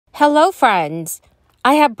Hello, friends.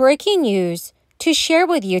 I have breaking news to share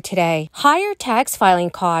with you today. Higher tax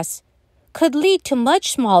filing costs could lead to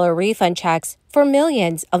much smaller refund checks for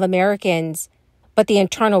millions of Americans. But the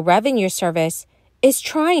Internal Revenue Service is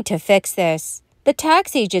trying to fix this. The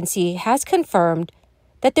tax agency has confirmed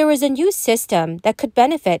that there is a new system that could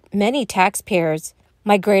benefit many taxpayers.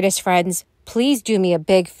 My greatest friends, please do me a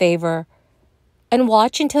big favor and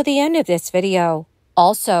watch until the end of this video.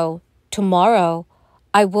 Also, tomorrow,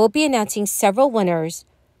 I will be announcing several winners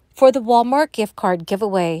for the Walmart gift card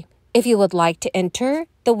giveaway. If you would like to enter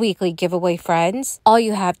the weekly giveaway, friends, all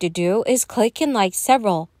you have to do is click and like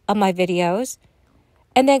several of my videos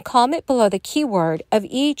and then comment below the keyword of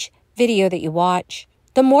each video that you watch.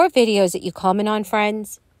 The more videos that you comment on,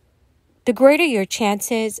 friends, the greater your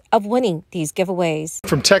chances of winning these giveaways.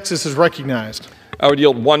 From Texas is recognized. I would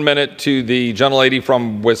yield 1 minute to the gentlelady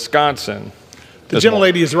from Wisconsin. The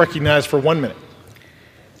gentlelady is recognized for 1 minute.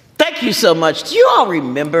 Thank you so much. Do you all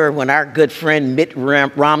remember when our good friend Mitt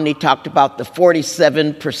Romney talked about the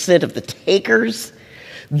 47% of the takers?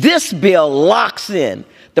 This bill locks in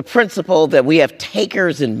the principle that we have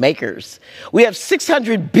takers and makers. We have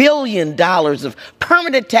 $600 billion of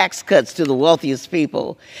permanent tax cuts to the wealthiest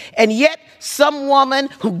people. And yet some woman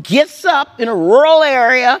who gets up in a rural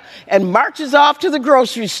area and marches off to the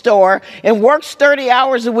grocery store and works 30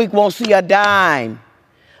 hours a week won't see a dime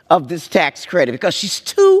of this tax credit because she's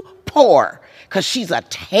too poor, because she's a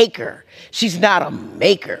taker. She's not a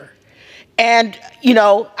maker. And, you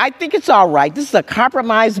know, I think it's all right. This is a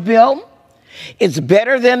compromise bill. It's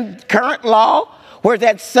better than current law, where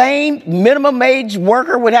that same minimum wage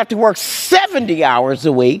worker would have to work 70 hours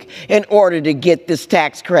a week in order to get this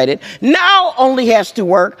tax credit. Now only has to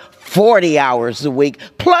work 40 hours a week,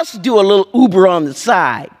 plus do a little Uber on the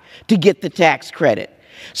side to get the tax credit.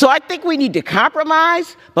 So I think we need to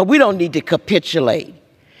compromise, but we don't need to capitulate.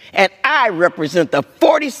 And I represent the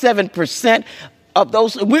 47% of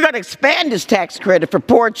those. We're going to expand this tax credit for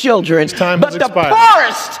poor children, but the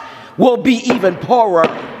poorest will be even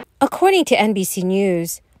poorer. According to NBC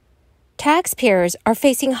News, taxpayers are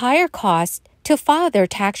facing higher costs to file their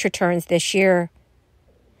tax returns this year.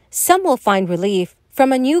 Some will find relief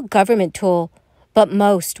from a new government tool, but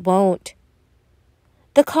most won't.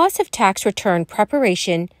 The cost of tax return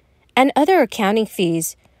preparation and other accounting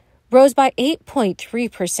fees rose by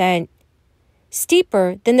 8.3%,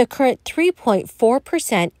 steeper than the current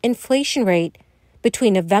 3.4% inflation rate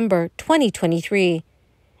between November 2023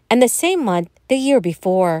 and the same month the year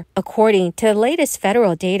before, according to the latest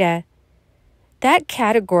federal data. That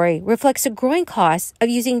category reflects a growing cost of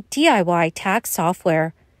using DIY tax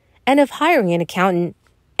software and of hiring an accountant.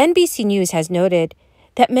 NBC News has noted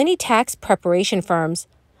that many tax preparation firms,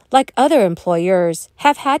 like other employers,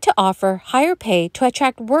 have had to offer higher pay to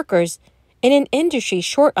attract workers in an industry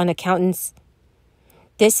short on accountants.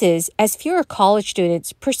 This is as fewer college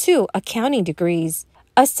students pursue accounting degrees.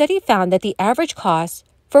 A study found that the average cost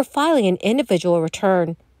for filing an individual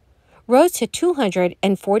return rose to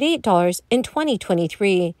 $248 in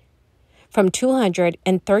 2023, from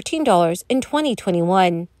 $213 in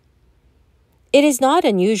 2021. It is not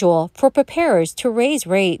unusual for preparers to raise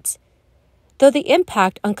rates, though the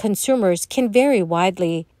impact on consumers can vary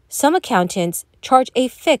widely. Some accountants charge a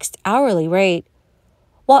fixed hourly rate,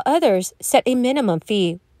 while others set a minimum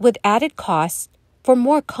fee with added costs for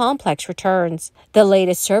more complex returns. The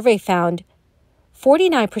latest survey found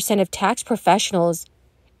 49% of tax professionals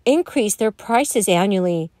increase their prices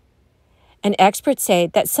annually, and experts say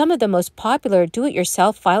that some of the most popular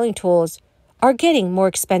do-it-yourself filing tools are getting more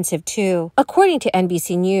expensive too. According to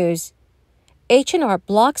NBC News, H&R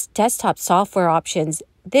Block's desktop software options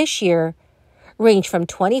this year range from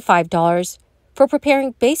 $25 for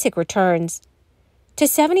preparing basic returns to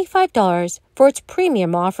 $75 for its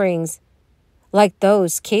premium offerings, like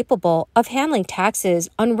those capable of handling taxes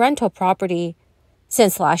on rental property.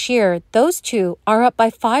 Since last year, those two are up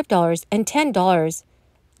by $5 and $10.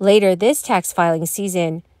 Later this tax filing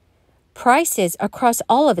season, prices across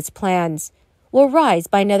all of its plans will rise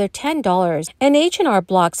by another $10. An H&R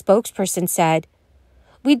Block spokesperson said,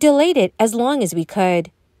 "We delayed it as long as we could,"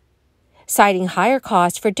 citing higher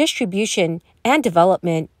costs for distribution and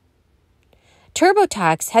development.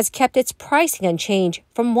 TurboTax has kept its pricing unchanged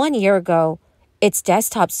from 1 year ago. Its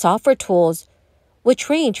desktop software tools, which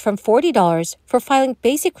range from $40 for filing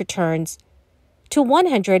basic returns to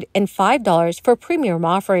 $105 for premium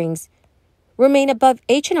offerings, remain above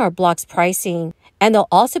H&R Block's pricing, and they'll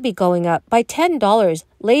also be going up by $10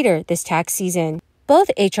 later this tax season.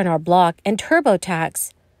 Both H&R Block and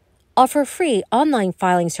TurboTax offer free online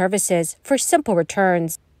filing services for simple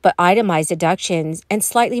returns. But itemized deductions and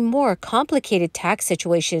slightly more complicated tax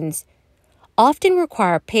situations often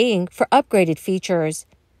require paying for upgraded features.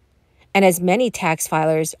 And as many tax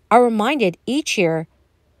filers are reminded each year,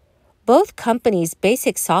 both companies'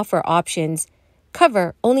 basic software options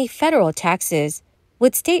cover only federal taxes,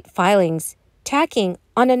 with state filings tacking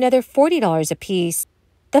on another $40 apiece.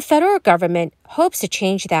 The federal government hopes to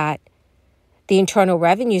change that. The Internal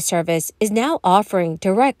Revenue Service is now offering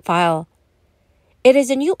Direct File. It is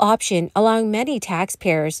a new option allowing many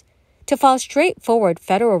taxpayers to file straightforward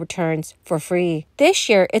federal returns for free. This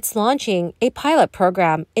year, it's launching a pilot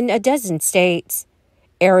program in a dozen states: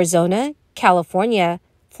 Arizona, California,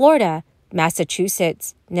 Florida,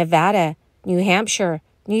 Massachusetts, Nevada, New Hampshire,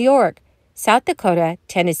 New York, South Dakota,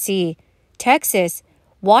 Tennessee, Texas,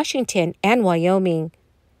 Washington, and Wyoming.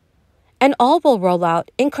 And all will roll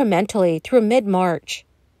out incrementally through mid-March.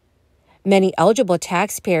 Many eligible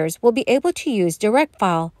taxpayers will be able to use Direct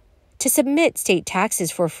File to submit state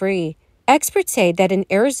taxes for free. Experts say that in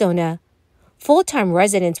Arizona, full-time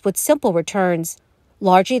residents with simple returns,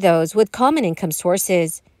 largely those with common income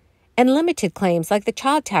sources, and limited claims like the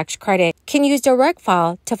child tax credit, can use Direct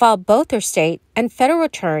File to file both their state and federal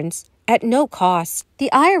returns at no cost. The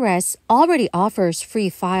IRS already offers Free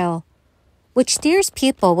File, which steers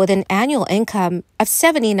people with an annual income of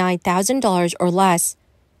 $79,000 or less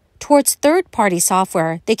towards third-party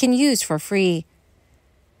software they can use for free.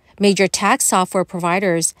 Major tax software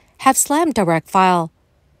providers have slammed Direct File,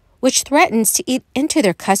 which threatens to eat into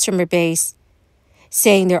their customer base,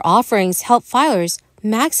 saying their offerings help filers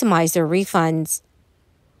maximize their refunds.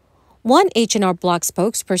 One H&R Block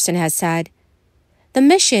spokesperson has said, "The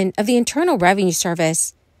mission of the Internal Revenue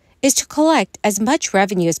Service is to collect as much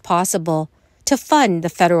revenue as possible to fund the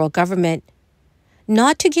federal government,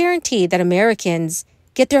 not to guarantee that Americans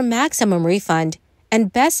get their maximum refund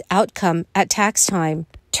and best outcome at tax time."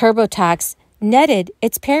 TurboTax netted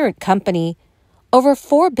its parent company over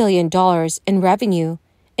 $4 billion in revenue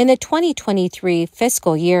in the 2023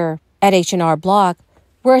 fiscal year. At H&R Block,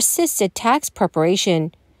 where assisted tax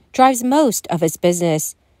preparation drives most of its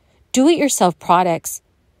business, do-it-yourself products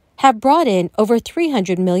have brought in over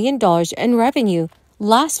 $300 million in revenue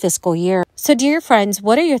last fiscal year. So, dear friends,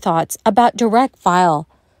 what are your thoughts about Direct File?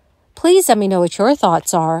 Please let me know what your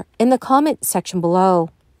thoughts are in the comment section below.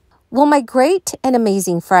 Well, my great and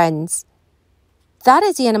amazing friends, that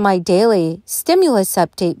is the end of my daily stimulus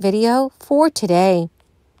update video for today.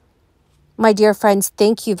 My dear friends,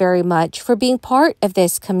 thank you very much for being part of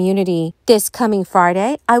this community. This coming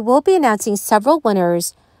Friday, I will be announcing several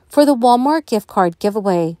winners for the Walmart gift card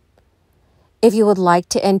giveaway. If you would like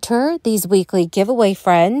to enter these weekly giveaway,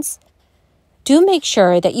 friends, do make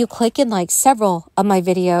sure that you click and like several of my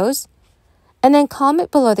videos and then comment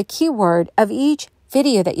below the keyword of each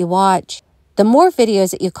video that you watch. The more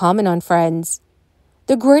videos that you comment on, friends,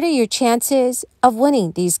 the greater your chances of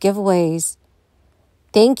winning these giveaways.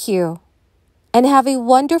 Thank you, and have a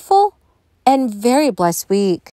wonderful and very blessed week.